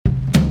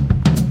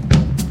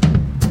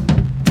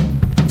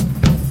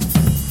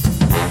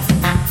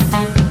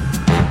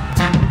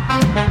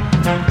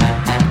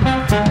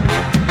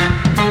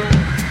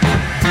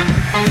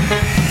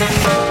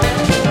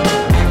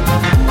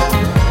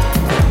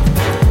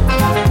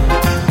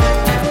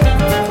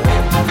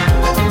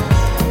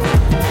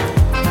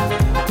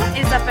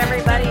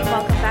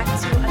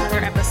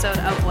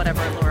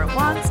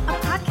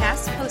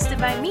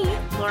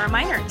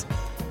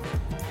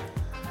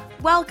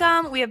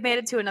Welcome. We have made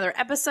it to another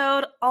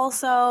episode.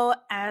 Also,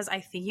 as I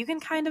think you can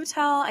kind of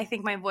tell, I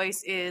think my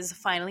voice is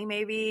finally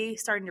maybe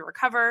starting to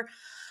recover.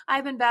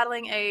 I've been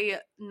battling a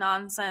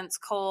nonsense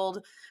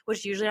cold,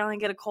 which usually I only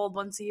get a cold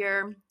once a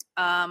year.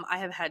 I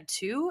have had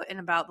two in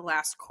about the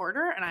last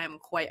quarter, and I am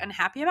quite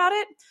unhappy about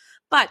it.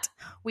 But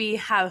we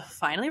have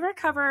finally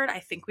recovered. I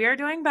think we are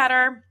doing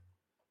better.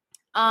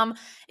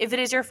 If it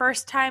is your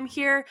first time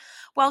here,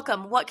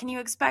 welcome. What can you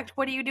expect?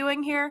 What are you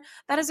doing here?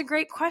 That is a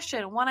great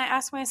question. One I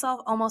ask myself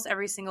almost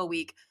every single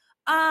week.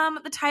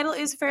 The title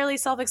is fairly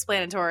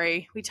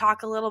self-explanatory. We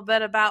talk a little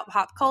bit about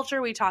pop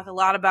culture. We talk a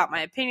lot about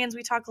my opinions.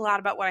 We talk a lot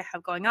about what I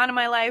have going on in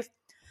my life.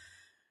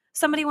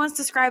 Somebody once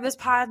described this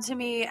pod to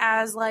me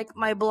as like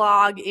my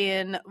blog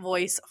in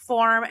voice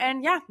form.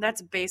 And yeah,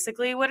 that's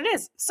basically what it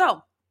is.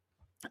 So,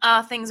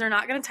 things are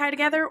not going to tie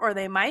together, or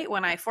they might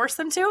when I force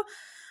them to.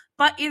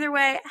 But either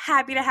way,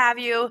 happy to have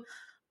you.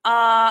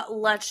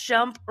 Let's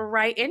jump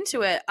right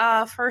into it.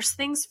 First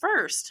things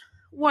first.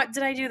 What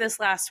did I do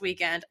this last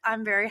weekend?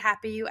 I'm very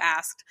happy you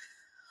asked.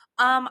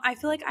 I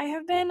feel like I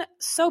have been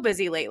so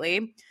busy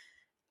lately.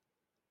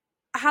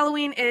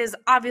 Halloween is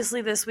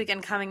obviously this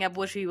weekend coming up,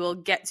 which we will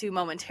get to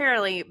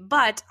momentarily,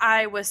 but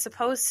I was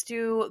supposed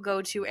to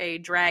go to a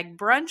drag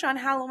brunch on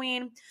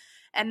Halloween,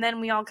 and then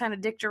we all kind of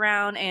dicked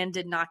around and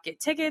did not get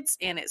tickets,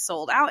 and it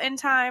sold out in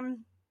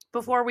time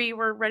before we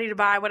were ready to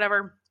buy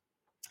whatever.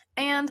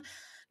 And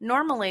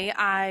normally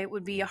I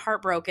would be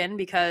heartbroken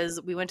because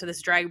we went to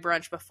this drag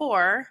brunch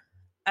before,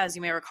 as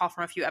you may recall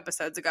from a few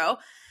episodes ago,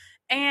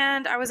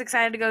 and I was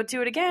excited to go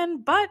to it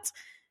again, but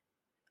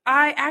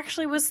I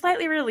actually was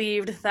slightly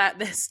relieved that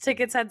this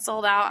tickets had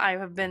sold out. I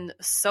have been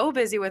so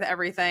busy with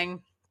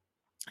everything.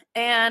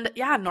 And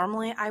yeah,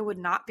 normally I would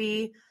not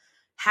be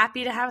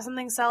happy to have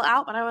something sell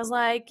out, but I was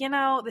like,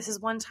 this is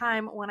one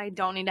time when I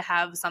don't need to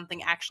have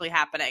something actually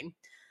happening.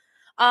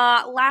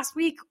 Last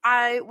week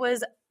I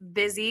was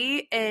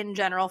busy in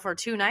general for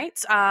 2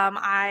 nights.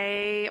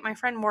 My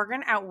friend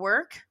Morgan at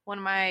work, one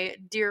of my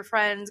dear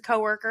friends,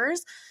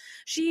 coworkers,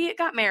 she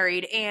got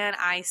married and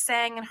I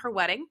sang in her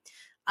wedding.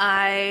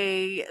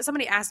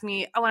 Somebody asked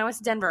me, when I went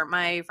to Denver,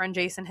 my friend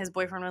Jason, his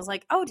boyfriend, was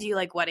like, "Oh, do you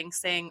like wedding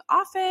sing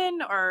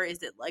often, or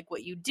is it like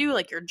what you do,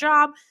 like your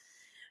job?"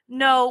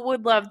 No,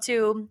 would love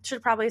to.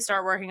 Should probably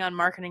start working on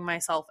marketing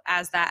myself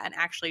as that and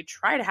actually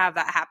try to have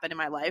that happen in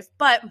my life.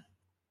 But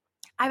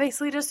I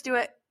basically just do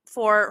it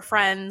for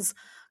friends,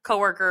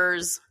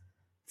 coworkers,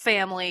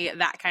 family,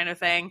 that kind of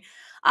thing.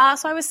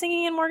 So I was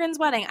singing in Morgan's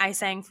wedding. I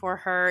sang for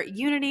her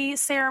Unity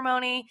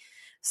ceremony.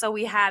 So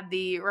we had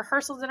the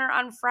rehearsal dinner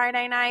on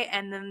Friday night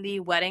and then the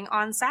wedding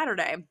on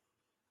Saturday.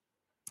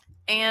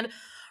 And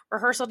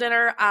rehearsal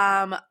dinner,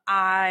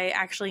 I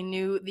actually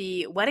knew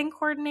the wedding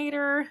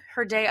coordinator.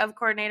 Her day of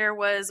coordinator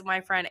was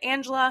my friend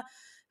Angela,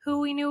 who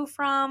we knew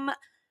from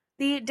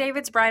the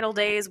David's Bridal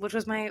days, which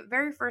was my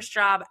very first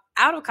job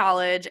out of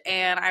college.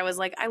 And I was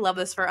like, I love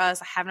this for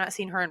us. I have not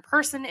seen her in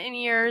person in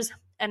years.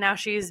 And now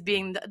she's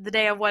being the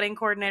day of wedding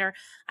coordinator.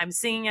 I'm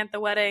singing at the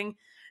wedding.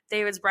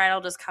 David's Bridal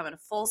just coming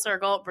full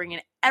circle, bringing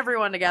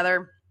everyone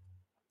together.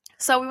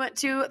 So we went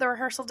to the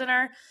rehearsal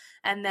dinner,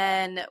 and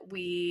then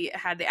we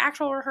had the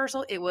actual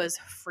rehearsal. It was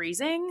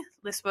freezing.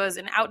 This was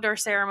an outdoor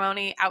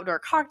ceremony, outdoor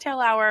cocktail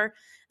hour.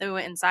 Then we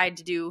went inside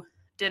to do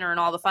dinner and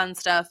all the fun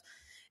stuff.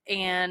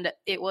 And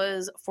it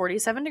was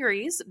 47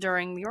 degrees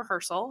during the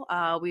rehearsal.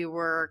 We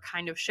were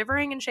kind of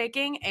shivering and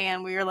shaking,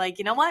 and we were like,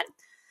 you know what?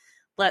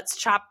 Let's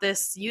chop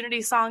this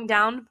Unity song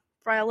down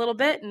by a little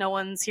bit. No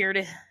one's here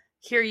to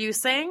hear you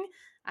sing.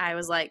 I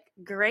was like,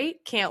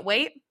 great, can't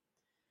wait.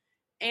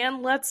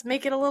 And let's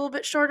make it a little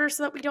bit shorter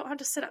so that we don't have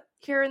to sit up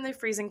here in the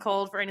freezing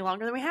cold for any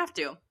longer than we have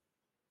to.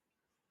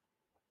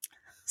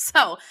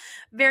 So,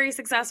 very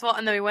successful.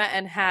 And then we went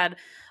and had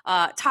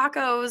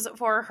tacos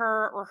for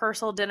her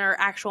rehearsal dinner,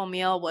 actual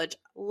meal, which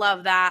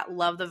love that,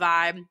 love the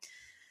vibe,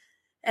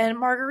 and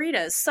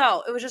margaritas.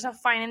 So it was just a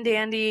fine and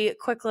dandy,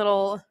 quick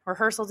little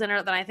rehearsal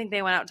dinner. Then I think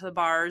they went out to the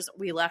bars.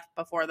 We left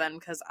before then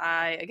because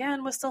I,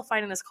 again, was still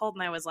fighting this cold,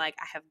 and I was like,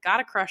 I have got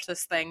to crush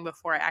this thing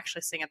before I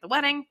actually sing at the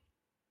wedding.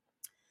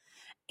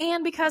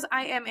 And because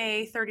I am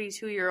a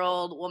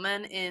 32-year-old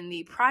woman in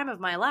the prime of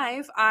my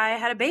life, I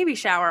had a baby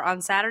shower on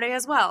Saturday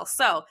as well.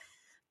 So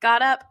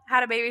got up,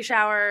 had a baby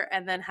shower,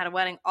 and then had a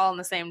wedding all in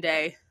the same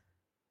day.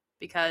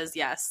 Because,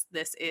 yes,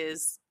 this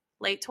is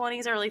late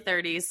 20s, early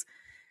 30s.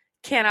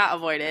 Cannot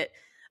avoid it.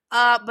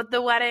 But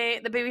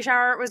the baby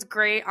shower was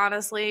great,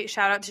 honestly.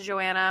 Shout out to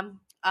Joanna.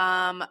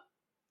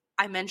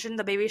 I mentioned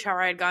the baby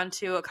shower I had gone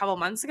to a couple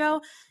months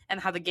ago and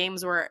how the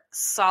games were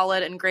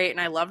solid and great, and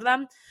I loved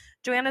them.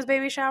 Joanna's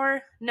baby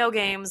shower, no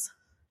games,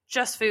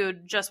 just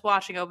food, just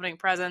watching opening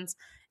presents,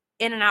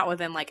 in and out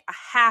within like a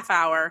half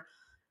hour.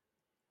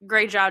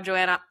 Great job,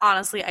 Joanna.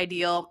 Honestly,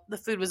 ideal. The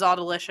food was all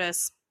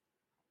delicious.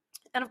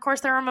 And of course,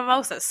 there were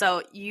mimosas,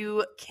 so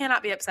you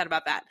cannot be upset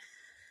about that.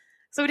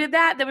 So we did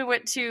that. Then we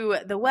went to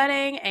the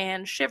wedding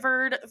and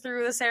shivered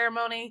through the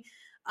ceremony.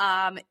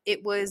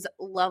 It was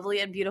lovely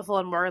and beautiful,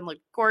 and Morgan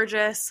looked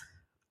gorgeous.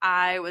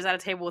 I was at a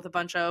table with a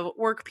bunch of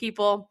work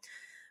people.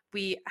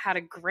 We had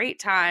a great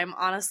time,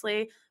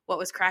 honestly. what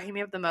was cracking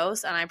me up the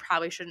most, and I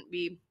probably shouldn't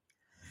be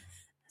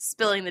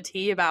spilling the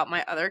tea about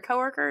my other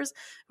coworkers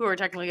who are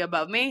technically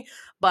above me,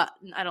 but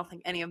I don't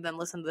think any of them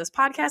listen to this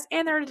podcast,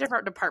 and they're in a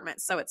different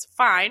department, so it's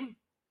fine.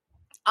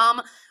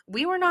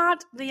 We were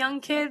not the young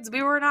kids.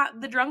 We were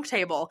not the drunk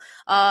table.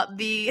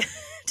 The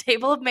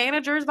table of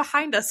managers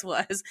behind us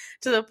was,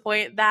 to the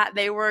point that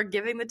they were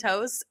giving the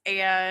toasts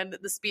and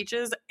the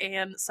speeches,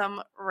 and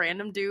some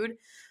random dude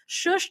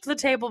shushed the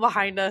table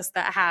behind us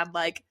that had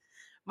like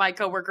my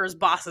coworkers'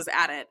 bosses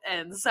at it.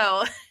 And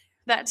so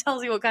that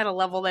tells you what kind of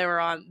level they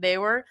were on. They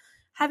were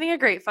having a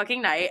great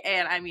fucking night,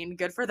 and I mean,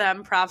 good for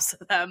them, props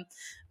to them.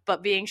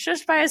 But being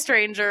shushed by a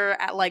stranger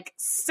at like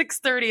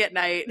 6:30 at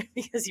night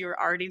because you were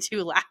already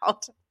too loud.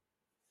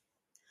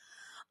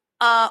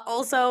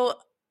 Also,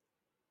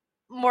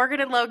 Morgan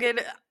and Logan,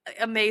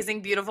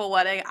 amazing, beautiful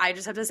wedding. I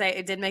just have to say,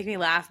 it did make me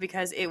laugh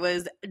because it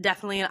was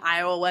definitely an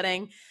Iowa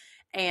wedding.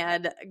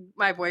 And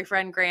my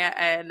boyfriend Grant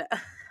and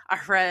our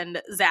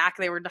friend Zach,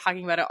 they were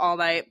talking about it all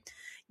night.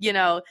 You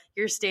know,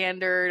 your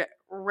standard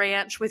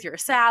ranch with your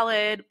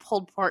salad,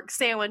 pulled pork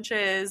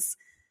sandwiches.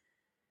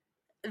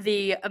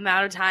 The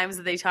amount of times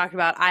that they talked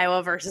about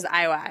Iowa versus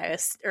Iowa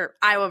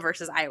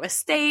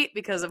State,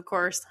 because of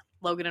course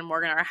Logan and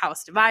Morgan are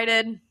house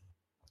divided.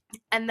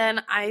 And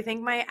then I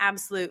think my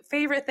absolute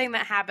favorite thing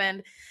that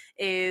happened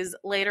is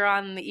later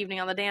on in the evening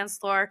on the dance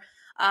floor,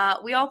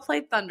 we all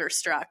played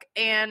Thunderstruck.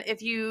 And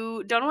if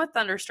you don't know what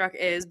Thunderstruck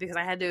is, because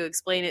I had to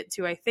explain it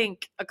to, I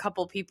think, a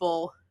couple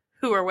people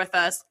who were with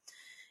us,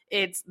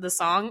 it's the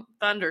song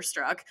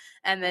Thunderstruck.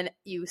 And then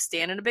you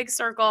stand in a big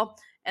circle,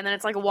 and then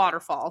it's like a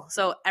waterfall.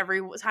 So every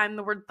time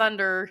the word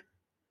thunder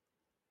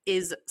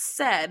is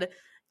said,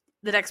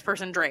 the next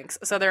person drinks.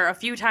 So there are a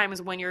few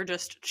times when you're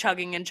just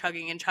chugging and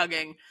chugging and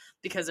chugging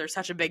because there's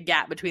such a big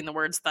gap between the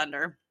words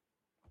thunder.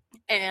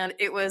 And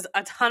it was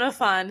a ton of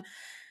fun.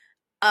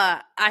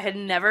 I had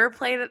never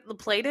played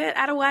it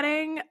at a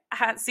wedding. I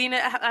had seen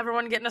it,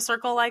 everyone get in a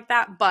circle like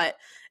that, but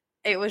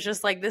it was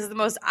just like, this is the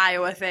most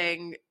Iowa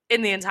thing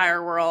in the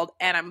entire world,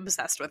 and I'm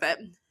obsessed with it.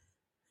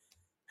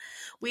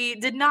 We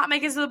did not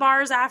make it to the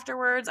bars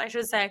afterwards. I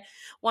should say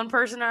one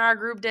person in our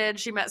group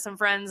did. She met some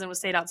friends and was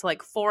stayed out till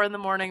like 4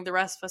 a.m. The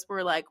rest of us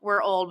were like,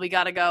 we're old, we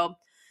gotta go.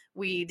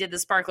 We did the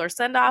sparkler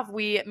send-off.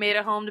 We made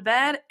it home to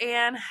bed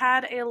and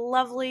had a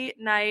lovely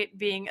night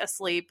being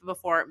asleep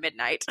before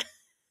midnight.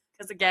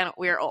 Because again,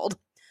 we're old.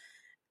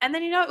 And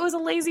then, it was a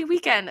lazy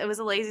weekend. It was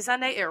a lazy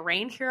Sunday. It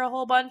rained here a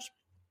whole bunch.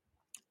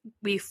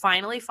 We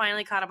finally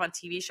caught up on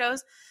TV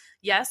shows.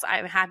 Yes,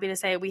 I'm happy to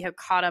say we have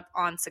caught up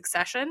on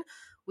Succession.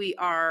 We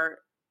are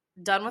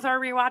done with our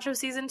rewatch of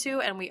season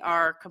 2, and we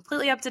are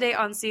completely up to date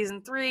on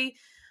season 3.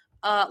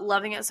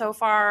 Loving it so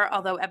far.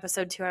 Although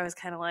episode 2, I was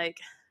kind of like,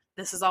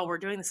 this is all we're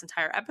doing this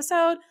entire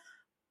episode.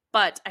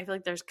 But I feel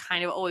like there's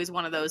kind of always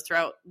one of those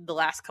throughout the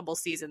last couple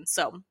seasons.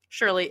 So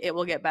surely it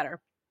will get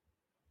better.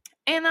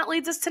 And that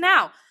leads us to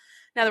now.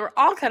 Now that we're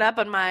all caught up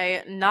on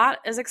my not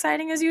as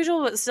exciting as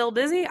usual, but still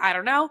busy, I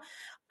don't know.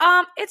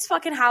 It's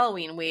fucking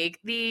Halloween week.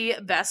 The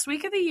best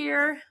week of the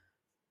year.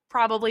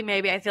 Probably,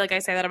 maybe. I feel like I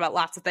say that about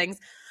lots of things.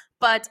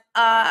 But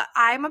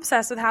I'm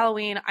obsessed with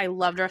Halloween. I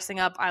love dressing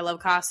up. I love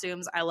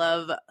costumes. I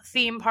love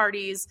theme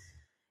parties.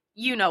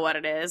 You know what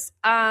it is.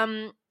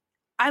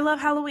 I love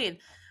Halloween.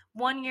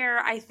 One year,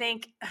 I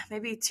think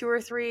maybe 2 or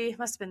 3,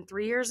 must have been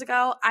 3 years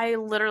ago, I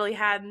literally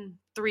had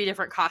 3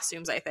 different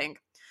costumes, I think.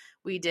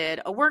 We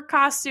did a work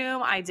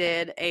costume. I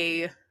did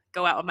a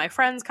go out with my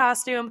friends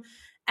costume.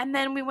 And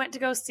then we went to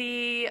go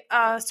see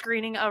a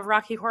screening of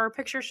Rocky Horror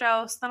Picture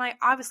Show. So then I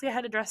obviously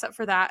had to dress up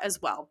for that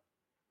as well.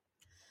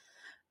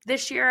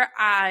 This year,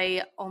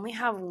 I only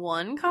have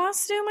one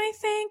costume, I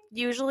think.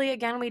 Usually,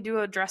 again, we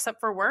do a dress up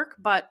for work,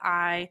 but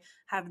I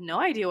have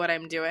no idea what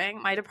I'm doing.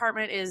 My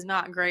department is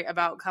not great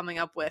about coming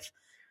up with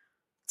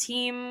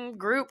team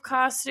group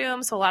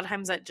costumes, so a lot of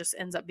times that just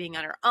ends up being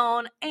on our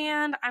own,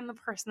 and I'm the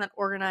person that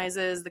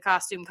organizes the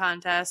costume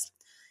contest.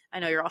 I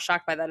know you're all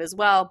shocked by that as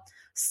well.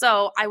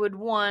 So I would,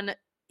 1,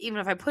 even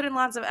if I put in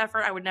lots of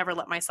effort, I would never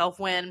let myself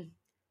win.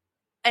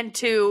 And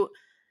 2,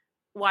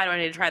 why do I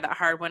need to try that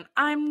hard when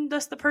I'm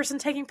just the person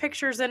taking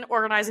pictures and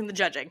organizing the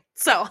judging?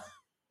 So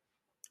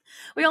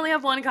we only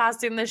have one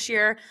costume this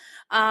year.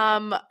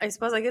 I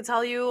suppose I could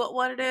tell you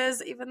what it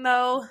is, even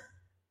though,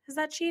 is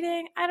that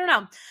cheating? I don't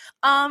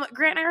know.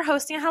 Grant and I are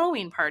hosting a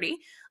Halloween party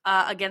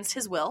against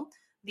his will.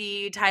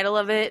 The title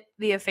of it,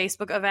 the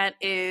Facebook event,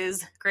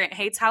 is Grant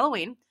Hates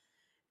Halloween.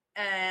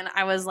 And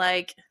I was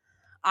like,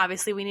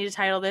 obviously we need to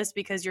title this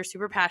because you're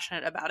super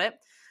passionate about it.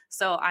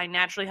 So I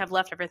naturally have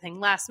left everything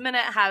last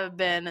minute, have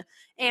been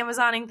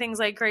Amazoning things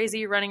like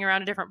crazy, running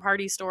around to different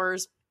party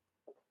stores.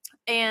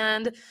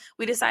 And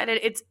we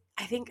decided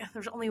I think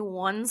there's only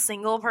one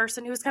single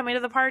person who's coming to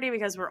the party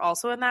because we're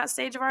also in that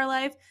stage of our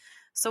life.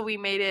 So we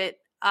made it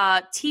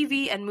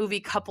TV and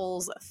movie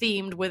couples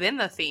themed within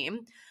the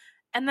theme.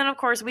 And then, of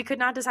course, we could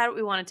not decide what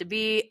we wanted to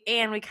be.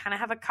 And we kind of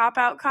have a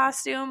cop-out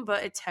costume,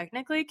 but it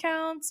technically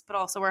counts. But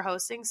also we're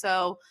hosting,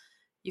 so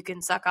you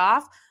can suck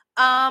off.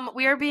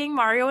 We are being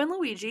Mario and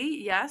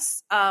Luigi,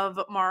 yes, of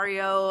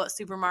Mario,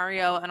 Super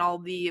Mario, and all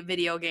the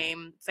video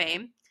game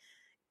fame.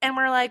 And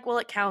we're like, well,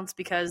 it counts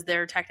because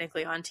they're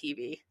technically on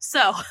TV.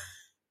 So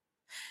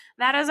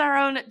that is our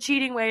own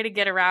cheating way to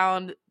get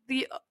around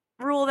the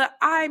rule that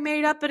I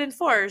made up and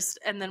enforced,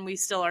 and then we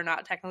still are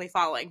not technically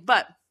following.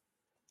 But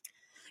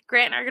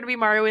Grant and I are going to be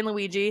Mario and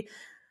Luigi.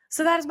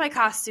 So that is my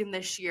costume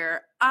this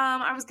year.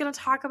 I was going to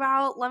talk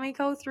about, let me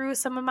go through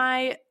some of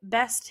my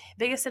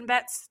biggest and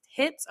best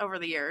hits over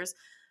the years.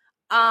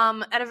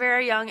 At a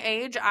very young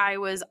age, I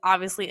was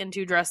obviously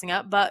into dressing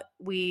up, but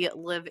we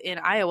live in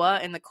Iowa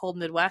in the cold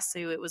Midwest,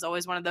 so it was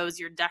always one of those,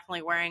 you're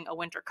definitely wearing a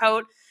winter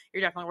coat,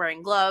 you're definitely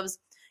wearing gloves,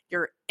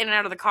 you're in and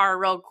out of the car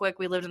real quick.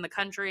 We lived in the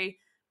country,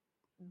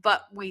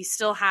 but we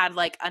still had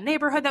like a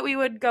neighborhood that we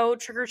would go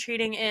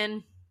trick-or-treating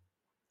in.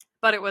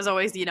 But it was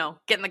always, get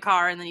in the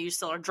car and then you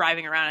still are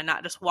driving around and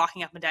not just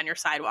walking up and down your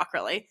sidewalk,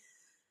 really.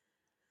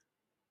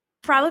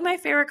 Probably my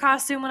favorite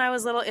costume when I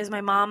was little is my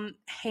mom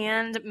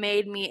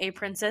handmade me a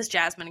Princess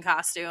Jasmine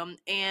costume.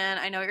 And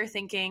I know what you're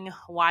thinking,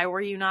 why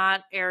were you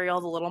not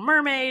Ariel, the Little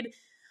Mermaid?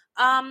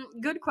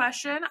 Good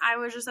question. I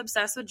was just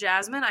obsessed with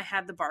Jasmine. I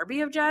had the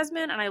Barbie of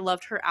Jasmine and I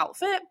loved her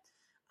outfit.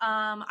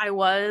 I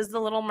was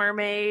the Little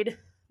Mermaid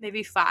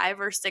maybe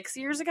 5 or 6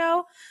 years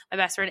ago. My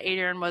best friend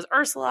Adrian was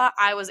Ursula.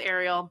 I was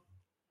Ariel.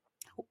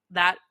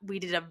 That we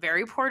did a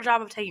very poor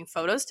job of taking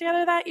photos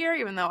together that year,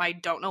 even though I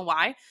don't know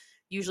why.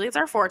 Usually it's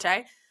our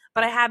forte,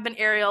 but I have been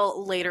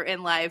Ariel later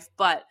in life.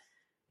 But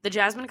the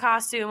Jasmine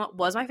costume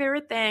was my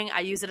favorite thing.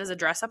 I used it as a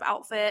dress-up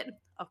outfit,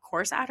 of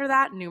course, after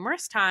that,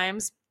 numerous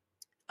times.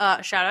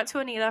 Shout out to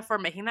Anita for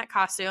making that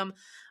costume.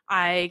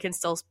 I can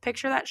still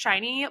picture that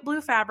shiny blue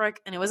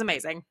fabric, and it was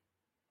amazing.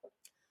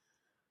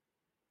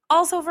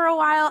 Also, for a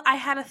while, I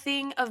had a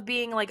thing of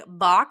being like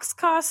box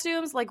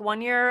costumes. Like one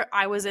year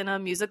I was in a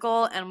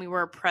musical and we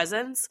were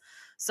presents.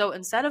 So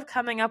instead of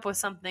coming up with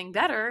something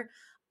better,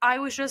 I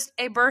was just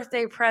a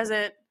birthday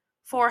present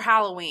for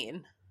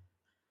Halloween.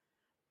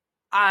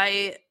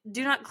 I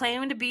do not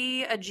claim to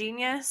be a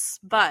genius,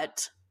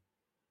 but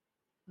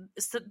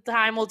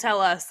time will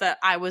tell us that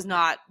I was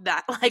not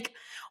that. Like,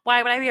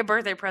 why would I be a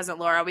birthday present,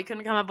 Laura? We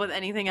couldn't come up with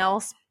anything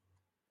else.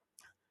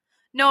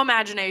 No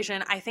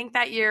imagination. I think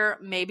that year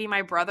maybe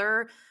my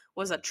brother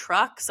was a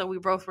truck, so we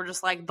both were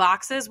just like,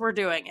 boxes, we're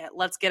doing it.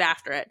 Let's get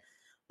after it.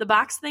 The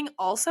box thing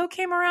also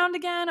came around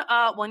again.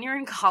 One year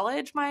in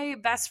college, my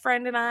best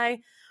friend and I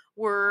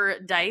were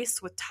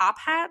dice with top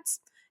hats.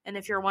 And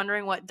if you're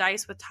wondering what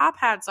dice with top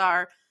hats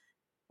are,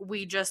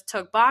 we just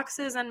took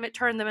boxes and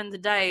turned them into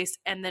dice,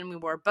 and then we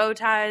wore bow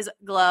ties,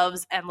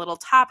 gloves, and little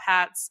top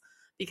hats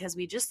because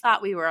we just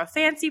thought we were a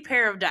fancy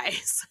pair of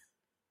dice.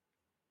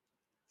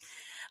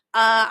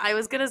 I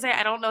was going to say,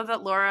 I don't know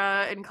that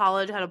Laura in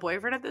college had a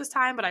boyfriend at this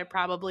time, but that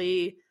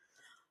might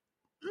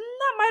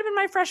have been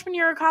my freshman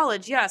year of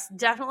college. Yes,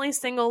 definitely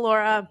single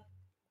Laura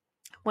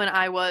when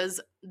I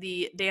was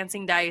the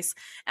dancing dice.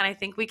 And I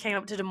think we came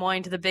up to Des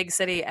Moines, to the big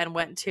city, and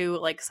went to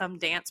like some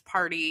dance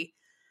party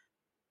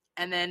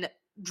and then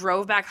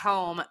drove back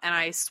home, and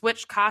I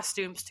switched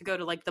costumes to go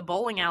to like the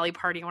bowling alley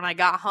party. When I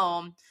got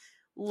home,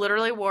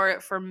 literally wore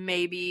it for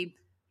maybe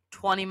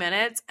 20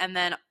 minutes, and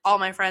then all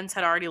my friends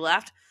had already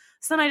left.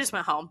 So then I just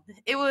went home.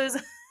 It was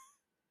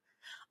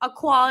a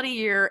quality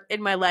year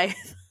in my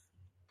life,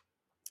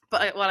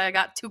 but when I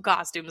got 2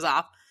 costumes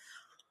off.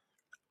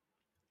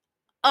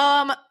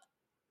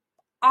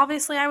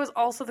 Obviously I was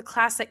also the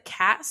classic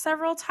cat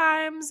several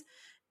times,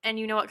 and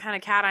you know what kind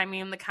of cat I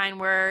mean, the kind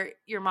where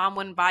your mom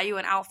wouldn't buy you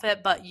an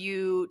outfit, but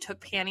you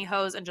took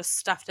pantyhose and just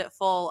stuffed it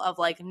full of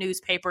like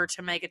newspaper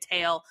to make a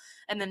tail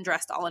and then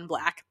dressed all in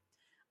black.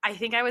 I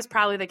think I was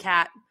probably the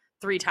cat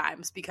 3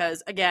 times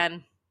because,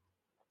 again,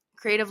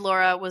 creative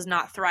Laura was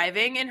not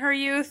thriving in her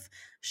youth.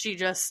 She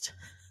just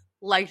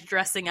liked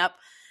dressing up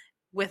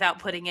without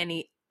putting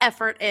any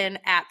effort in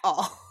at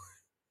all.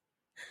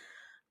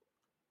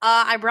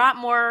 I brought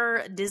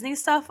more Disney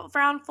stuff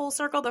around full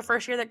circle. The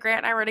first year that Grant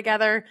and I were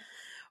together,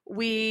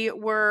 we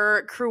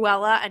were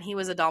Cruella and he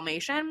was a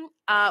Dalmatian.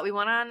 We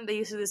went on, they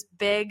used to do this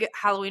big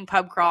Halloween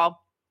pub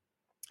crawl,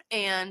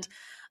 and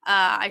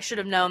I should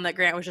have known that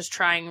Grant was just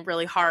trying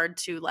really hard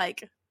to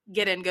like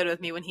get in good with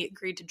me when he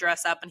agreed to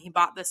dress up, and he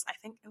bought this, I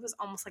think it was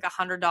almost like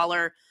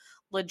 $100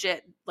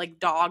 legit like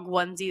dog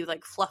onesie,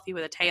 like fluffy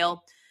with a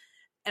tail.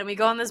 And we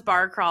go on this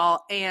bar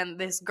crawl, and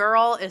this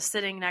girl is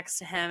sitting next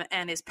to him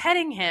and is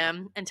petting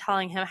him and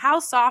telling him how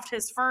soft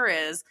his fur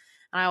is.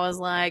 And I was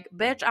like,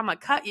 bitch, I'm gonna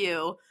cut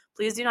you.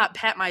 Please do not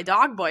pet my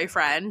dog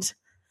boyfriend.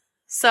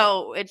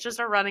 So it's just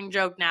a running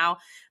joke now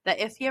that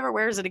if he ever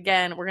wears it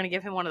again, we're gonna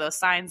give him one of those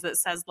signs that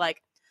says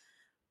like,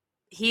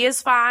 he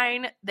is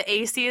fine, the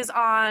AC is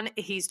on,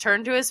 he's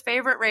turned to his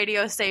favorite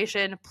radio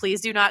station, please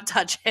do not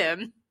touch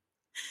him.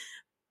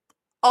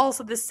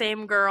 Also, the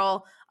same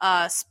girl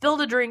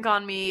spilled a drink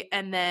on me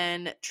and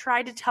then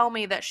tried to tell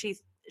me that she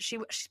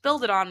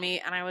spilled it on me,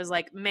 and I was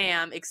like,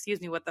 ma'am,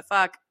 excuse me, what the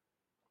fuck?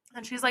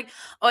 And she's like,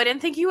 oh, I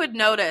didn't think you would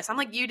notice. I'm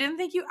like, you didn't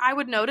think I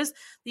would notice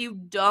that you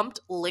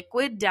dumped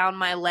liquid down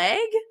my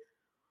leg?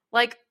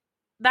 Like,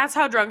 that's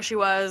how drunk she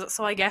was.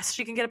 So I guess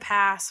she can get a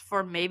pass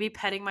for maybe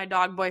petting my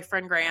dog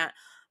boyfriend Grant.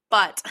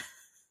 But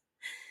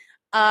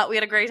we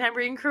had a great time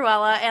reading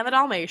Cruella and the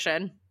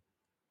Dalmatian.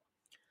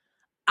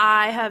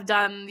 I have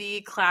done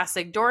the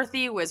classic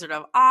Dorothy, Wizard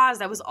of Oz.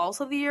 That was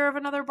also the year of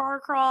another bar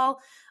crawl.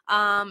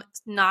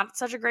 Not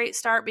such a great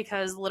start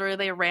because literally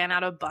they ran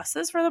out of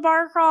buses for the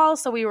bar crawl.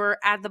 So we were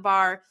at the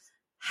bar,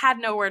 had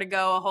nowhere to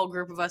go. A whole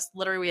group of us,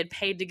 literally we had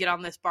paid to get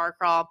on this bar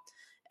crawl.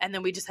 And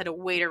then we just had to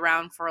wait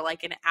around for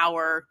like an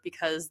hour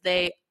because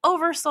they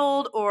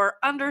oversold or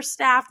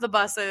understaffed the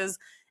buses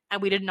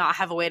and we did not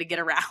have a way to get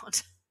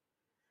around.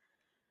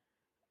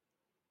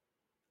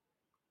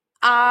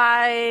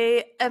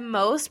 I am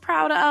most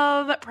proud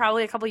of,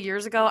 probably a couple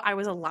years ago, I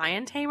was a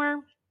lion tamer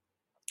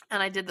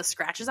and I did the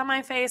scratches on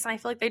my face and I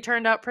feel like they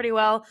turned out pretty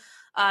well.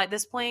 At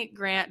this point,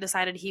 Grant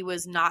decided he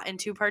was not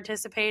into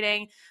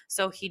participating,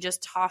 so he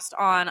just tossed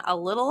on a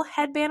little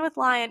headband with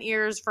lion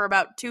ears for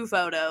about 2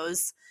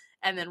 photos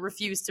and then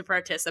refused to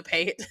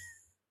participate.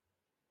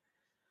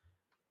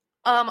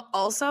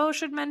 Also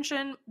should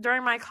mention,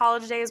 during my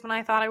college days when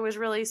I thought I was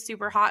really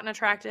super hot and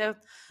attractive,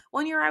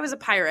 one year I was a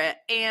pirate,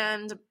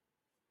 and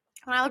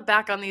when I look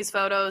back on these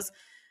photos,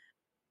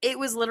 it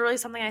was literally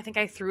something I think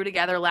I threw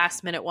together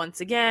last minute once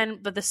again,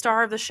 but the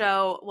star of the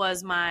show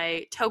was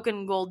my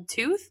token gold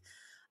tooth.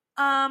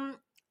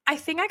 I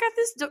think I got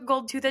this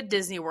gold tooth at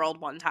Disney World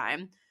one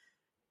time,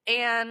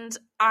 and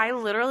I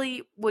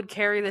literally would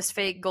carry this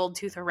fake gold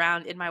tooth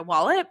around in my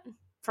wallet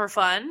for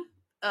fun,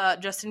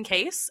 just in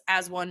case,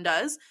 as one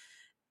does.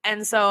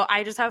 And so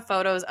I just have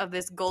photos of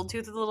this gold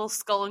tooth with a little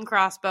skull and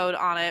crossbow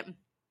on it.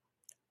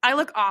 I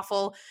look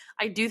awful.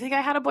 I do think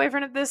I had a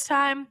boyfriend at this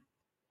time.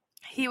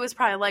 He was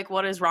probably like,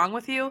 what is wrong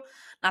with you?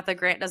 Not that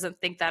Grant doesn't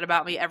think that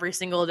about me every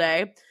single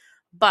day.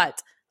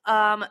 But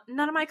none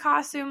of my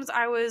costumes,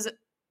 I was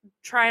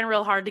trying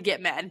real hard to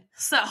get men.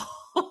 So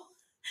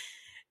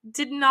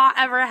did not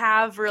ever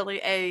have really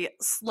a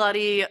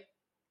slutty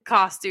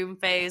costume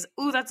phase.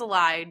 Ooh, that's a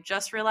lie.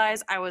 Just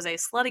realized I was a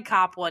slutty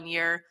cop one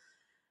year,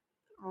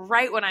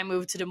 right when I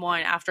moved to Des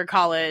Moines after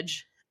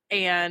college.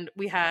 And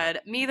we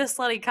had me, the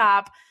slutty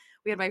cop.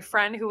 We had my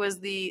friend who was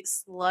the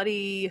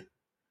slutty,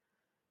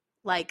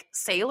 like,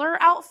 sailor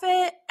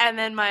outfit. And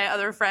then my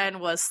other friend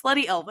was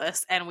slutty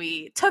Elvis. And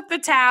we took the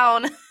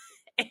town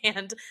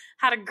and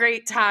had a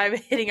great time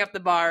hitting up the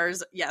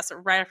bars. Yes,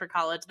 right after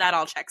college. That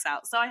all checks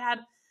out. So I had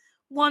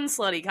one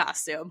slutty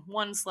costume,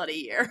 one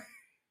slutty year.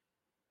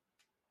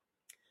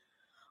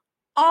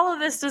 All of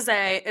this to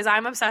say is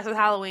I'm obsessed with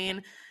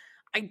Halloween.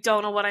 I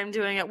don't know what I'm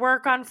doing at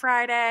work on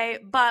Friday,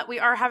 but we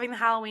are having the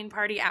Halloween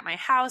party at my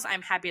house.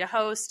 I'm happy to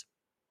host.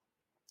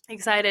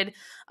 Excited,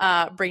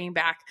 bringing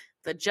back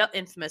the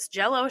infamous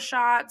Jell-O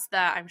shots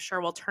that I'm sure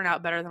will turn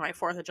out better than my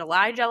 4th of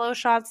July Jell-O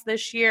shots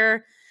this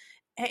year.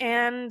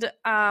 And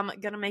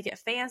gonna make it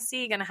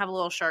fancy, gonna have a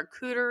little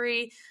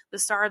charcuterie. The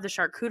star of the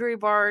charcuterie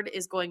board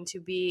is going to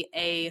be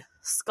a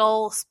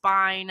skull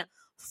spine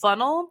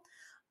funnel,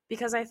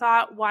 because I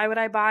thought, why would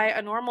I buy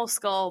a normal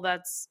skull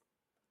that's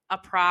a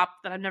prop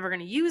that I'm never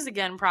going to use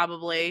again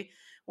probably,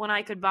 when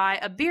I could buy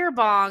a beer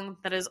bong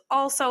that is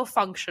also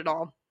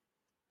functional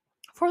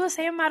for the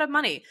same amount of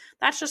money?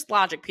 That's just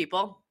logic,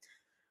 people.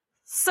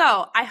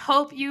 So I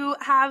hope you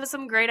have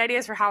some great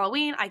ideas for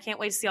Halloween. I can't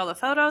wait to see all the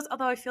photos,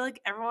 although I feel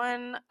like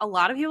a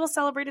lot of people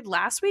celebrated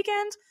last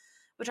weekend,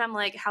 which I'm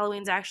like,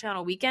 Halloween's actually on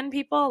a weekend,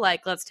 people.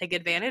 Like, let's take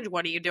advantage.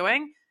 What are you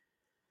doing?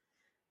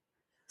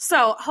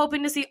 So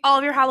hoping to see all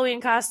of your Halloween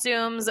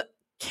costumes.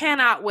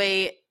 Cannot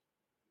wait.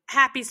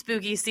 Happy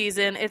spooky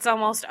season. It's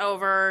almost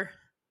over,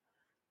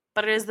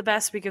 but it is the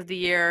best week of the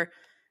year.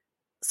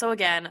 So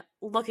again,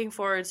 looking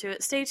forward to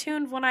it. Stay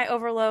tuned when I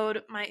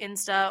overload my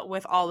Insta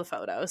with all the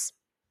photos.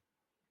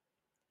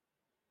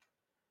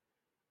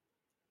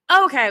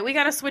 Okay, we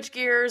gotta switch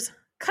gears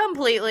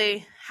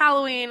completely.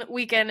 Halloween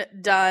weekend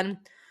done.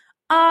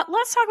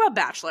 Let's talk about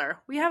Bachelor.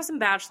 We have some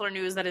Bachelor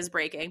news that is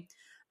breaking.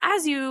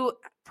 As you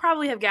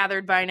probably have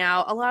gathered by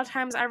now, a lot of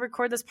times I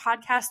record this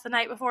podcast the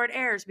night before it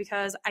airs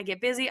because I get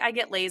busy, I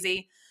get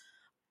lazy,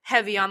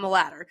 heavy on the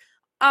latter.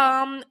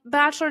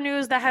 Bachelor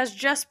news that has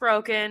just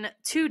broken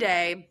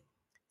today.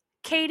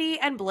 Katie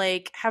and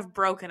Blake have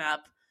broken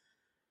up.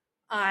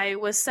 I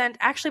was sent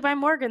actually by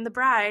Morgan, the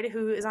bride,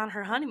 who is on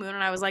her honeymoon,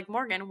 and I was like,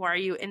 Morgan, why are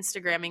you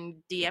Instagramming,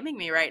 DMing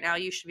me right now?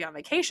 You should be on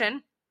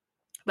vacation.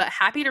 But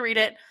happy to read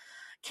it.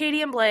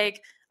 Katie and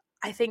Blake,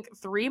 I think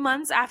 3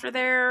 months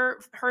after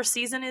her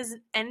season is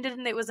ended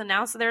and it was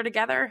announced that they're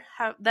together,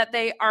 that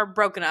they are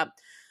broken up.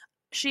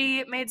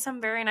 She made some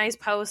very nice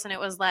posts and it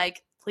was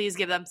like, please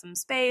give them some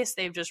space.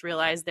 They've just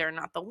realized they're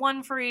not the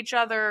one for each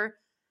other.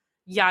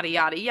 Yada,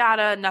 yada,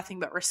 yada. Nothing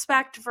but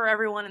respect for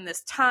everyone in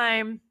this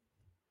time.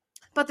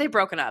 But they've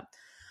broken up.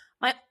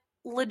 My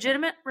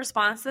legitimate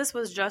response to this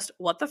was just,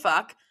 what the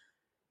fuck?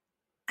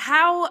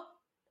 I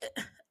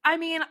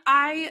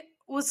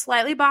was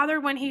slightly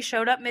bothered when he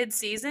showed up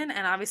mid-season,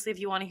 and obviously if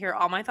you want to hear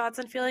all my thoughts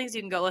and feelings,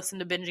 you can go listen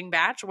to Binging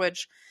Batch,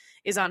 which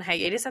is on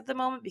hiatus at the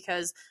moment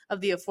because of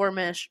the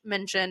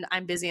aforementioned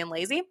I'm busy and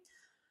lazy.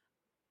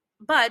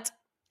 But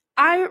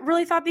I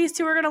really thought these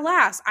two were going to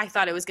last. I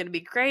thought it was going to be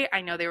great.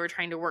 I know they were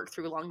trying to work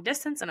through long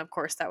distance, and of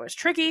course that was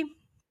tricky.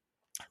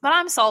 But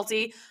I'm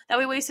salty that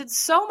we wasted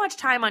so much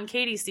time on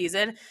Katie's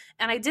season,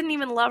 and I didn't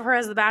even love her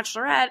as the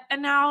Bachelorette,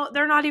 and now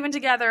they're not even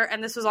together,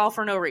 and this was all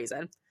for no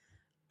reason.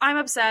 I'm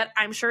upset.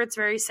 I'm sure it's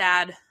very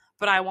sad,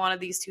 but I wanted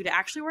these two to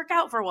actually work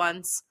out for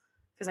once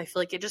because I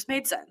feel like it just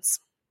made sense.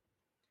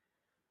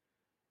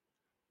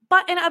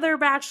 But in other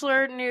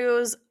Bachelor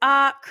news,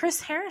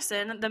 Chris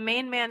Harrison, the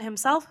main man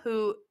himself,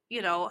 who,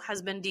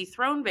 has been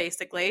dethroned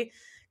basically,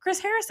 Chris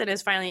Harrison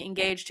is finally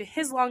engaged to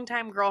his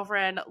longtime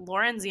girlfriend,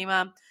 Lauren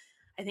Zima.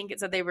 I think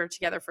it said they were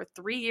together for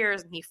 3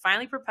 years, and he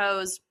finally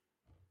proposed.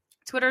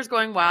 Twitter's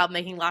going wild,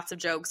 making lots of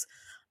jokes,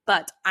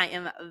 but I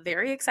am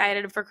very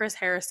excited for Chris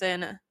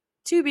Harrison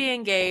to be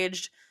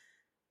engaged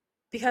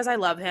because I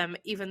love him,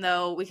 even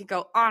though we could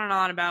go on and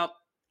on about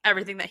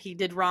everything that he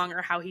did wrong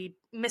or how he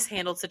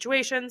mishandled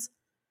situations.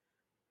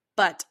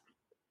 But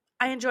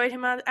I enjoyed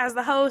him as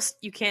the host.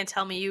 You can't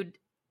tell me you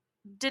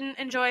didn't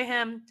enjoy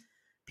him.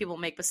 People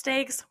make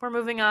mistakes. We're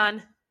moving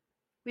on.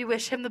 We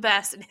wish him the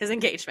best in his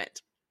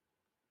engagement.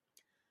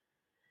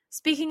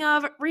 Speaking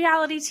of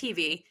reality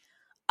TV,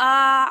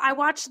 I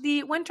watched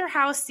the Winter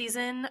House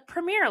season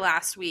premiere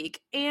last week,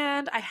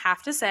 and I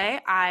have to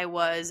say I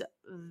was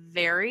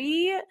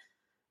very,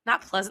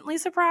 not pleasantly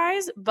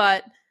surprised,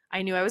 but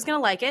I knew I was going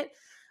to like it.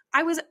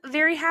 I was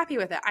very happy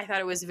with it. I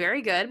thought it was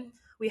very good.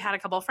 We had a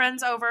couple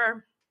friends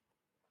over.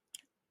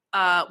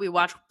 We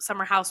watched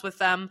Summer House with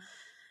them.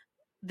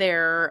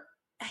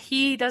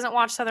 He doesn't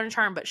watch Southern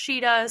Charm, but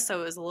she does,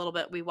 so it was a little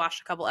bit, we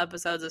watched a couple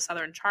episodes of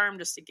Southern Charm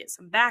just to get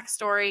some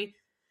backstory.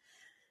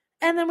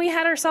 And then we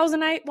had ourselves a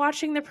night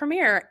watching the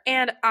premiere,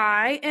 and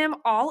I am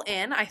all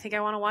in. I think I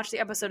want to watch the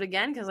episode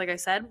again because, like I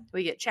said,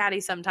 we get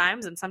chatty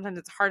sometimes, and sometimes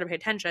it's hard to pay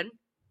attention.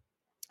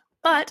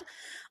 But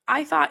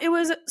I thought it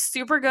was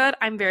super good.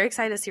 I'm very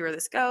excited to see where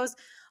this goes.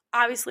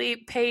 Obviously,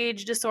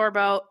 Paige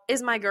DeSorbo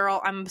is my girl.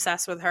 I'm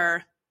obsessed with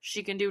her.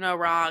 She can do no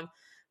wrong.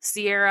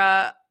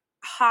 Sierra,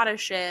 hot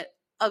as shit.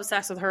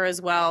 Obsessed with her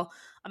as well.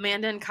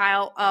 Amanda and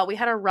Kyle, we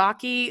had a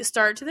rocky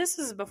start to this.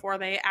 This is before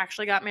they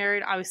actually got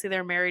married. Obviously,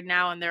 they're married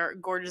now, and they're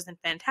gorgeous and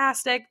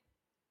fantastic.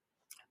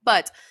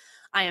 But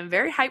I am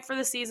very hyped for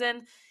the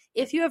season.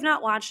 If you have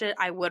not watched it,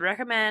 I would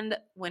recommend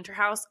Winter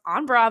House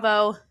on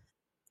Bravo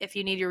if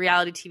you need your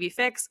reality TV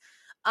fix.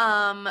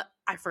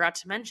 I forgot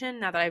to mention,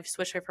 now that I've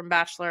switched away from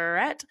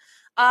Bachelorette,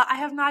 I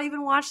have not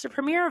even watched the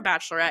premiere of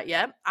Bachelorette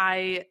yet.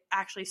 I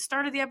actually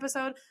started the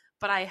episode,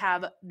 but I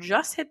have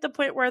just hit the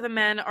point where the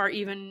men are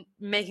even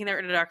making their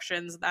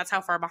introductions. That's how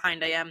far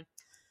behind I am.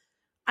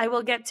 I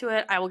will get to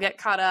it. I will get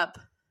caught up.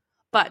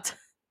 But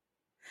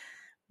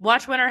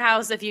watch Winter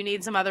House if you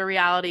need some other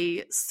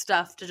reality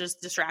stuff to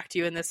just distract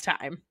you in this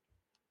time.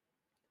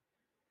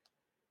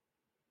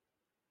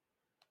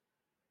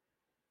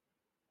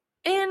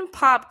 In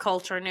pop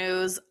culture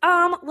news,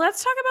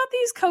 let's talk about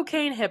these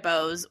cocaine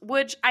hippos,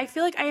 which I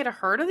feel like I had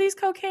heard of these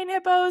cocaine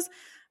hippos,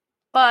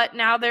 but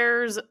now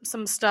there's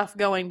some stuff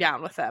going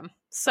down with them.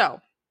 So,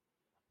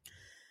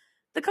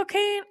 the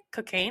cocaine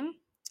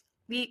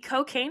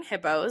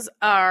hippos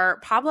are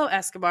Pablo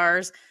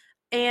Escobar's,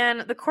 and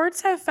the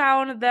courts have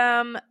found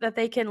them that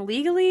they can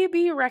legally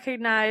be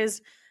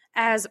recognized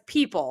as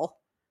people.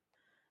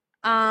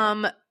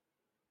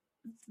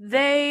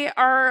 They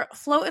are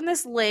float in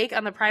this lake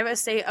on the private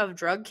estate of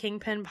drug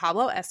kingpin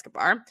Pablo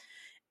Escobar,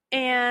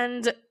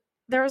 and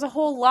there was a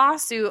whole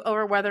lawsuit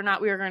over whether or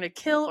not we were going to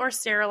kill or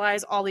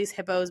sterilize all these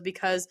hippos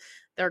because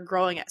they're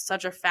growing at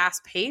such a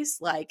fast pace,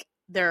 like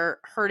they're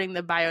hurting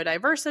the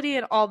biodiversity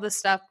and all this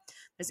stuff.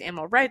 This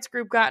animal rights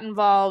group got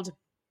involved,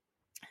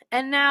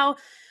 and now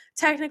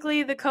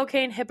technically the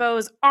cocaine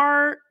hippos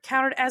are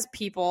counted as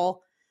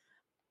people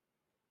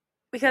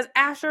because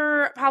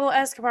after Pablo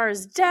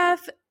Escobar's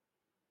death,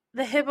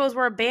 the hippos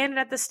were abandoned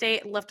at the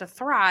state and left to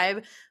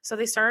thrive. So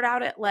they started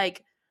out at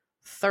like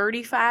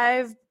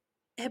 35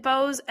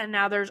 hippos, and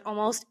now there's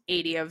almost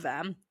 80 of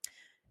them.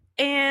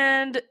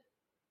 And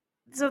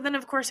so then,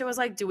 of course, it was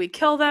like, do we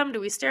kill them?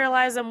 Do we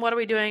sterilize them? What are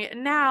we doing?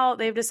 And now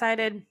they've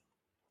decided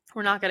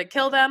we're not going to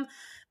kill them.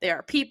 They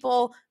are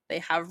people. They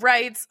have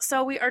rights.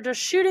 So we are just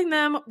shooting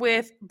them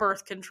with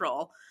birth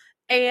control.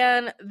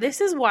 And this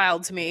is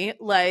wild to me.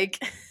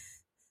 Like,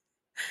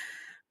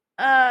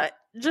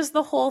 just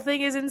the whole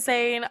thing is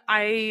insane.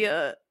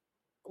 I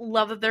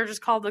love that they're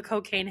just called the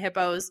cocaine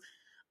hippos.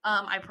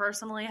 I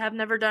personally have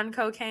never done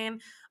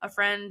cocaine. A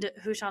friend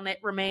who shall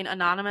remain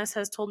anonymous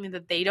has told me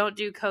that they don't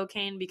do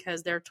cocaine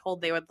because they're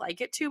told they would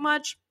like it too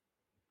much.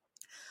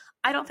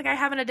 I don't think I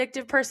have an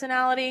addictive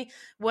personality.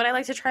 Would I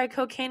like to try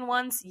cocaine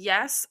once?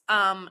 Yes.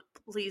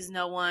 Please,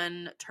 no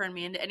one turn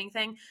me into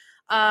anything.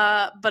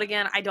 But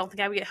again, I don't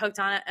think I would get hooked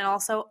on it. And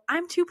also,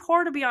 I'm too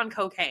poor to be on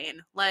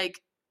cocaine.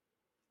 Like,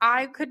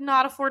 I could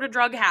not afford a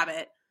drug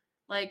habit.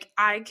 Like,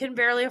 I can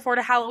barely afford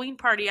a Halloween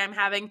party I'm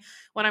having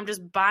when I'm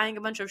just buying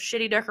a bunch of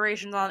shitty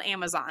decorations on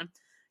Amazon.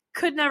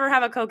 Could never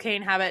have a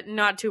cocaine habit,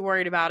 not too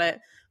worried about it,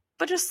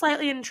 but just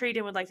slightly intrigued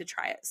and would like to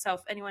try it. So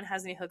if anyone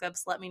has any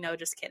hookups, let me know.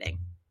 Just kidding.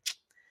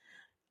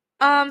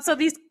 So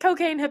these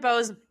cocaine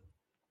hippos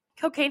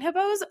cocaine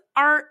hippos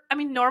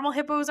normal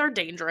hippos are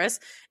dangerous.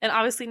 And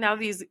obviously now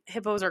these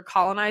hippos are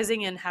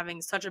colonizing and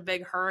having such a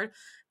big herd.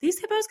 These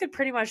hippos could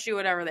pretty much do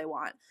whatever they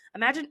want.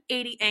 Imagine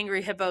 80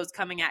 angry hippos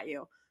coming at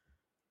you.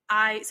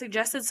 I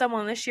suggested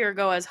someone this year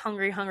go as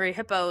Hungry Hungry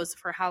Hippos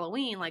for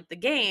Halloween, like the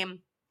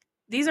game.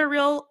 These are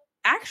real,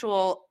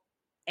 actual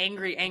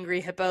angry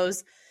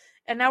hippos.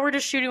 And now we're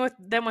just shooting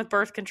them with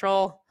birth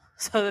control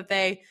so that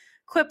they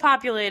quit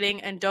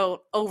populating and don't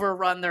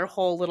overrun their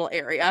whole little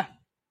area.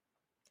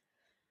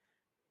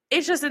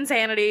 It's just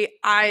insanity.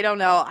 I don't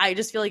know. I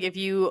just feel like if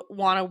you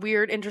want a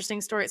weird, interesting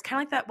story, it's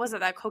kind of like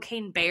that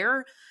cocaine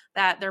bear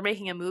that they're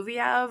making a movie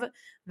of,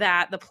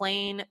 that a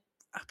plane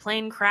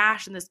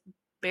crashed and this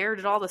bear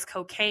did all this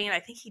cocaine. I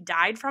think he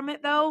died from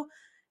it, though.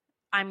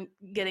 I'm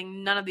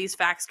getting none of these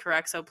facts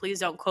correct, so please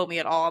don't quote me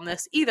at all on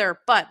this either.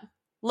 But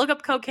look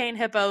up cocaine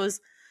hippos.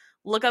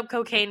 Look up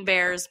cocaine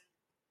bears.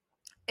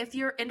 If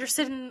you're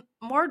interested in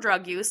more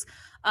drug use,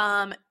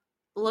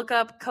 look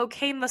up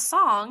Cocaine the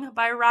Song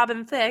by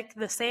Robin Thicke,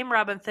 the same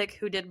Robin Thicke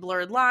who did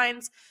Blurred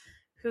Lines,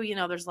 who,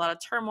 there's a lot of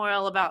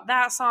turmoil about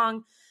that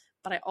song,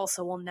 but I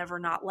also will never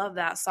not love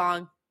that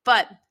song.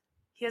 But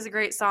he has a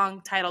great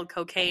song titled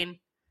Cocaine.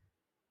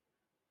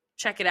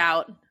 Check it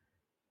out.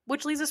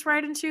 Which leads us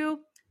right into,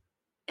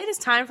 it is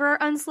time for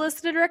our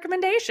unsolicited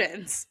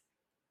recommendations.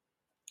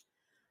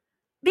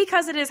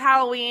 Because it is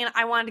Halloween,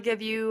 I wanted to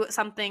give you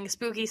something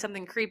spooky,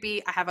 something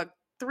creepy. I have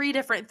 3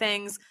 different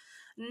things.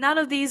 None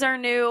of these are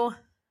new.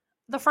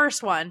 The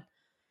first one,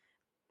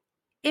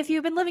 if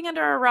you've been living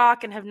under a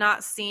rock and have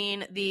not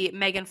seen the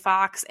Megan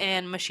Fox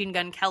and Machine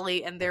Gun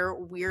Kelly and their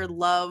weird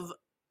love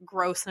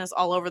grossness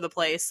all over the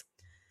place,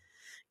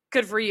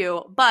 good for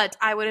you. But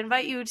I would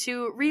invite you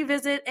to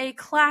revisit a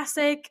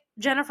classic,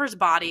 Jennifer's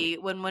Body,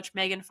 in which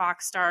Megan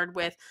Fox starred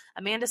with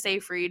Amanda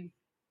Seyfried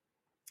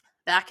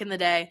back in the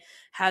day.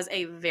 Has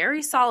a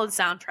very solid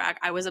soundtrack.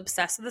 I was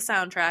obsessed with the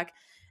soundtrack.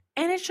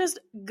 And it's just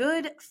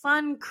good,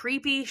 fun,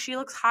 creepy. She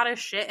looks hot as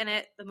shit in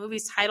it. The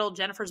movie's titled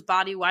Jennifer's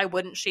Body. Why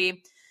wouldn't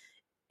she?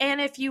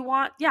 And if you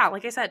want,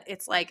 like I said,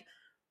 it's like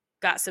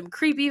got some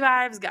creepy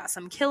vibes, got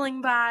some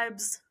killing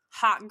vibes,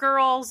 hot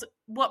girls.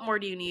 What more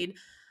do you need?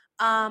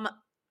 I,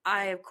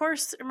 of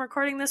course, am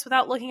recording this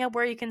without looking up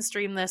where you can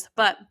stream this,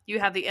 but you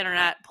have the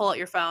internet. Pull out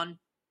your phone.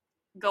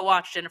 Go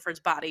watch Jennifer's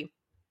Body.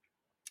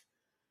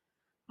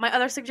 My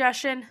other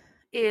suggestion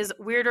is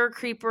weirder,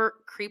 creepier,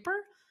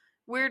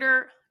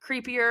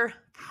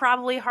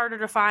 probably harder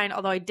to find,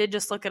 although I did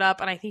just look it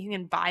up, and I think you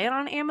can buy it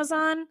on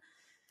Amazon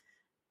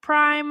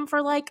Prime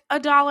for like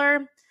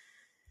 $1.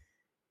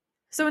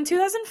 So in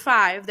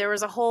 2005, there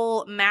was a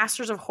whole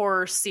Masters of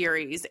Horror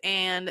series,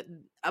 and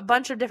a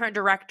bunch of different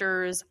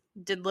directors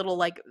did little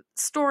like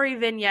story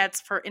vignettes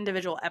for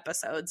individual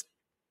episodes.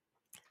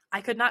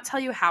 I could not tell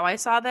you how I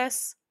saw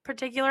this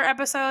particular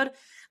episode.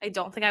 I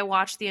don't think I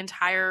watched the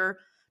entire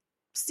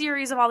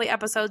series of all the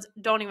episodes.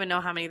 Don't even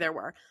know how many there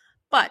were.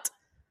 But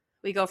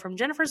we go from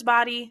Jennifer's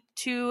Body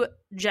to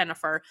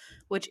Jennifer,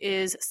 which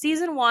is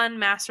season 1,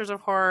 Masters of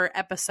Horror,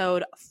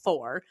 episode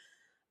 4.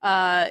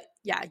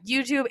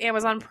 YouTube,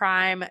 Amazon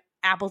Prime,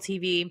 Apple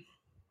TV.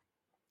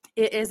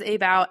 It is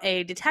about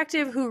a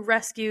detective who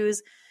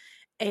rescues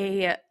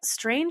a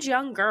strange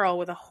young girl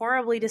with a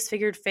horribly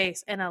disfigured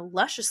face and a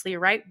lusciously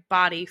ripe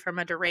body from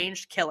a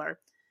deranged killer.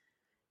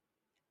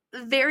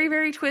 Very,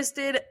 very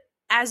twisted.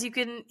 As you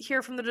can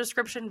hear from the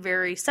description,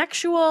 very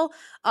sexual,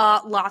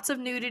 lots of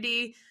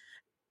nudity,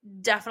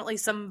 definitely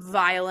some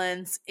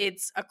violence.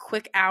 It's a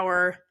quick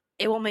hour.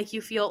 It will make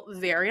you feel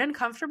very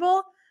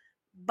uncomfortable,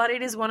 but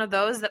it is one of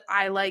those that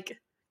I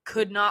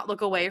could not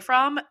look away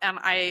from, and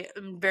I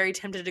am very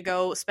tempted to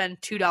go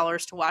spend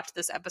 $2 to watch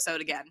this episode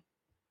again.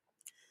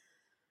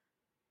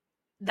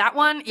 That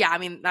one,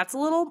 that's a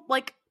little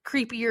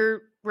creepier,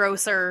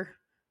 grosser,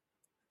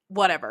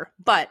 whatever.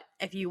 But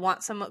if you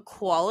want some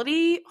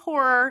quality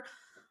horror,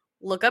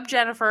 look up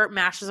Jennifer,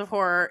 Masters of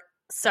Horror,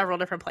 several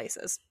different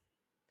places.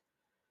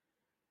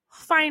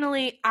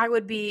 Finally, I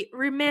would be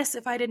remiss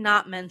if I did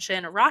not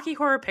mention Rocky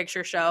Horror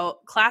Picture Show,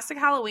 classic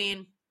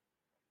Halloween.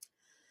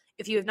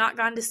 If you have not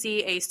gone to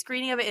see a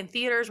screening of it in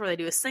theaters where they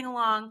do a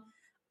sing-along,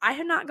 I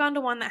have not gone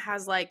to one that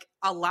has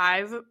a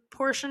live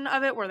portion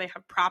of it where they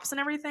have props and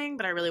everything,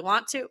 but I really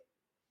want to.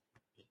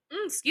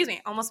 Excuse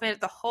me, almost made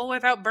it the whole way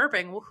without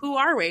burping. Well, who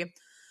are we?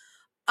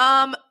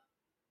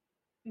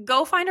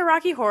 Go find a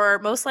Rocky Horror.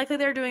 Most likely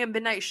they're doing a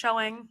midnight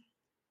showing.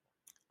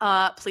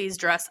 Please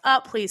dress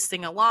up. Please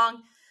sing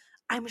along.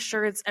 I'm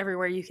sure it's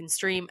everywhere you can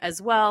stream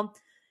as well.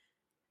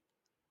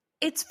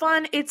 It's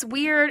fun. It's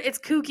weird. It's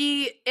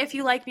kooky. If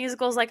you like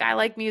musicals like I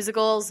like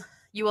musicals,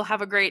 you will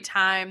have a great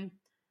time.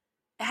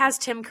 It has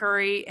Tim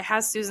Curry. It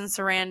has Susan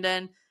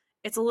Sarandon.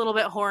 It's a little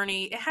bit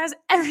horny. It has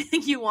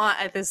everything you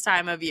want at this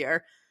time of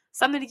year.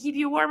 Something to keep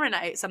you warm at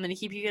night. Something to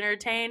keep you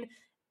entertained.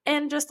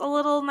 And just a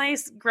little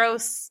nice,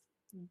 gross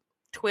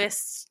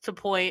twist to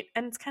point.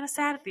 And it's kind of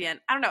sad at the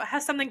end. I don't know. It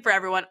has something for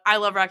everyone. I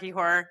love Rocky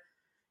Horror.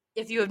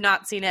 If you have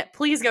not seen it,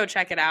 please go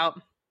check it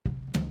out.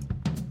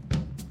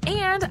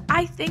 And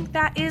I think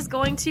that is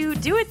going to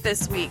do it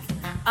this week.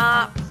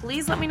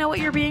 Please let me know what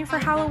you're being for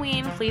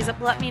Halloween. Please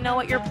let me know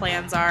what your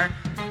plans are.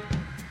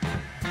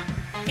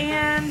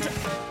 And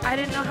I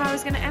didn't know how I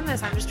was going to end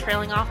this. I'm just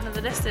trailing off into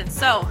the distance.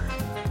 So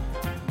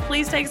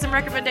please take some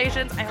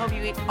recommendations. I hope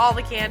you eat all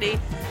the candy.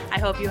 I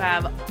hope you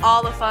have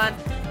all the fun.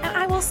 And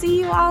I will see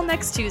you all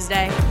next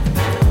Tuesday.